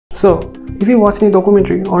So if you watch any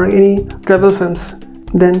documentary or any travel films,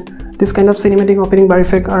 then this kind of cinematic opening bar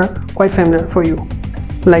effect are quite familiar for you,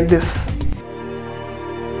 like this.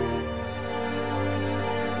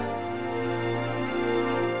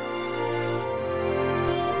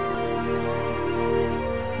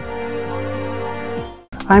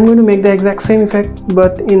 I'm going to make the exact same effect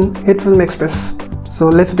but in Hitfilm Express. So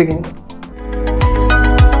let's begin.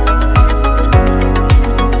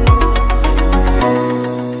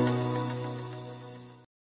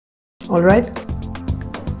 Alright,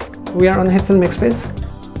 we are on Hitfilm Express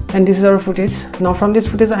and this is our footage. Now from this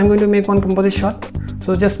footage I'm going to make one composite shot.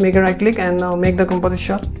 So just make a right click and now make the composite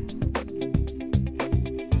shot.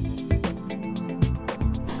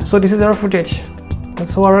 So this is our footage.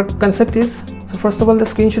 So our concept is, so first of all the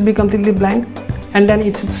screen should be completely blank and then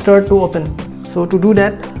it should start to open. So to do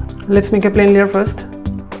that, let's make a plain layer first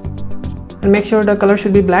and make sure the color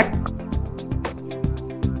should be black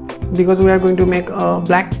because we are going to make a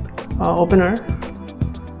black opener.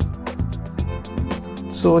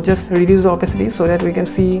 So just reduce the opacity so that we can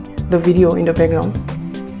see the video in the background.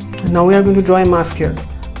 Now we are going to draw a mask here.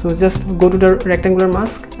 So just go to the rectangular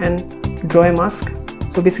mask and draw a mask.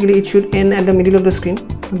 So basically it should end at the middle of the screen.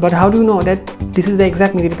 But how do you know that this is the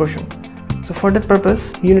exact middle portion? So for that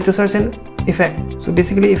purpose you need to search an effect. So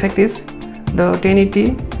basically effect is the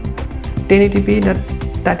 1080p that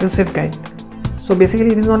title safe guide. So basically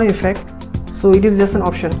it is not an effect, so it is just an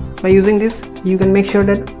option. By using this you can make sure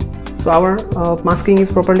that our masking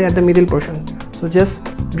is properly at the middle portion. So just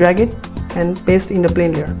drag it and paste in the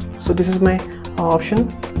plane layer. So this is my option.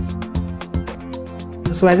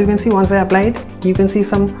 So as you can see, once I apply it, you can see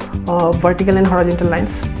some vertical and horizontal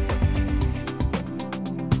lines.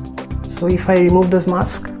 So if I remove this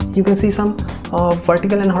mask, you can see some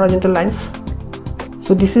vertical and horizontal lines.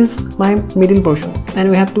 So this is my middle portion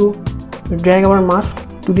and we have to drag our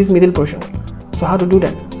mask to this middle portion. So how to do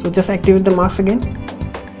that? So just activate the mask again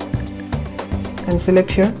and select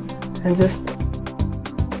here and just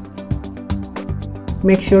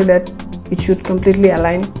make sure that it should completely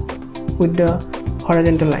align with the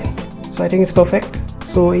horizontal line. So I think it's perfect.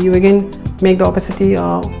 So you again make the opacity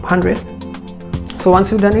 100. So once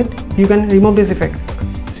you've done it, you can remove this effect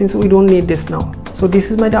since we don't need this now. So this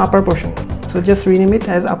is the upper portion. So just rename it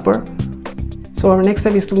as upper. So our next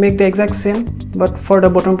step is to make the exact same but for the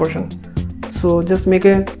bottom portion. So just make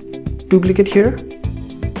a duplicate here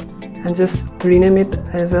and just rename it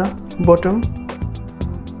as a bottom,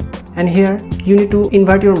 and here you need to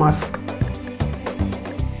invert your mask.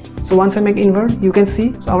 So once I make invert, you can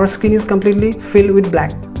see our screen is completely filled with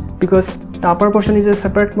black because the upper portion is a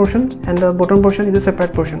separate portion and the bottom portion is a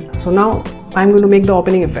separate portion. So now I'm going to make the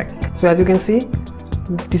opening effect. So as you can see,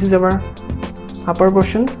 this is our upper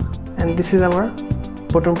portion and this is our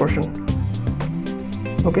bottom portion.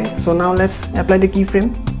 Okay, so now let's apply the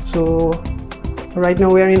keyframe. So right now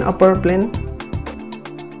we are in upper plane.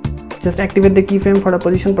 Just activate the keyframe for the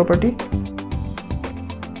position property.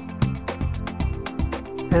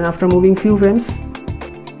 And after moving few frames,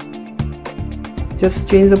 just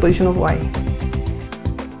change the position of Y.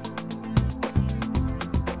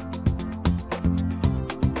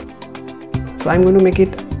 So I'm going to make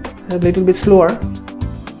it a little bit slower.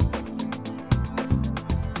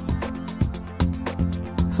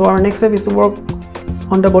 So our next step is to work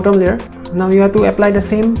on the bottom layer. Now you have to apply the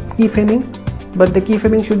same keyframing, but the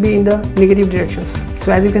keyframing should be in the negative directions.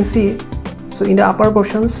 So as you can see, so in the upper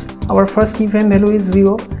portions, our first keyframe value is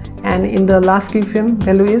 0 and in the last keyframe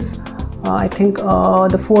value is I think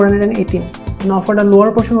the 418. Now for the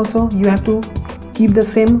lower portion also you have to keep the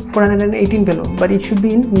same 418 value, but it should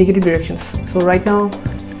be in negative directions. So right now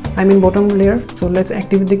I'm in bottom layer, so let's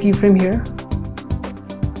activate the keyframe here.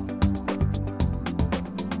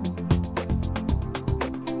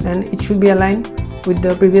 And it should be aligned with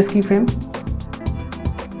the previous keyframe,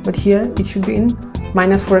 but here it should be in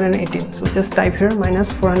minus 418. So just type here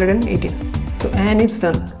minus 418. So and it's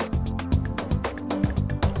done.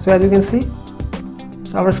 So as you can see,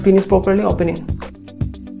 our screen is properly opening.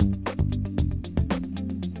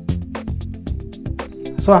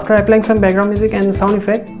 So after applying some background music and sound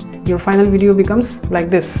effect, your final video becomes like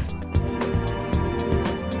this.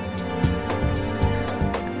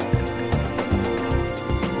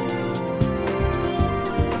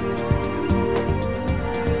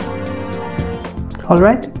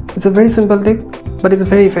 Alright, it's a very simple trick, but it's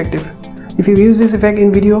very effective. If you use this effect in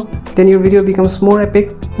video, then your video becomes more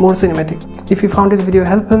epic, more cinematic. If you found this video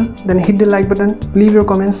helpful, then hit the like button, leave your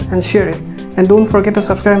comments and share it. And don't forget to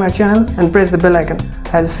subscribe my channel and press the bell icon.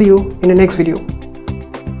 I'll see you in the next video.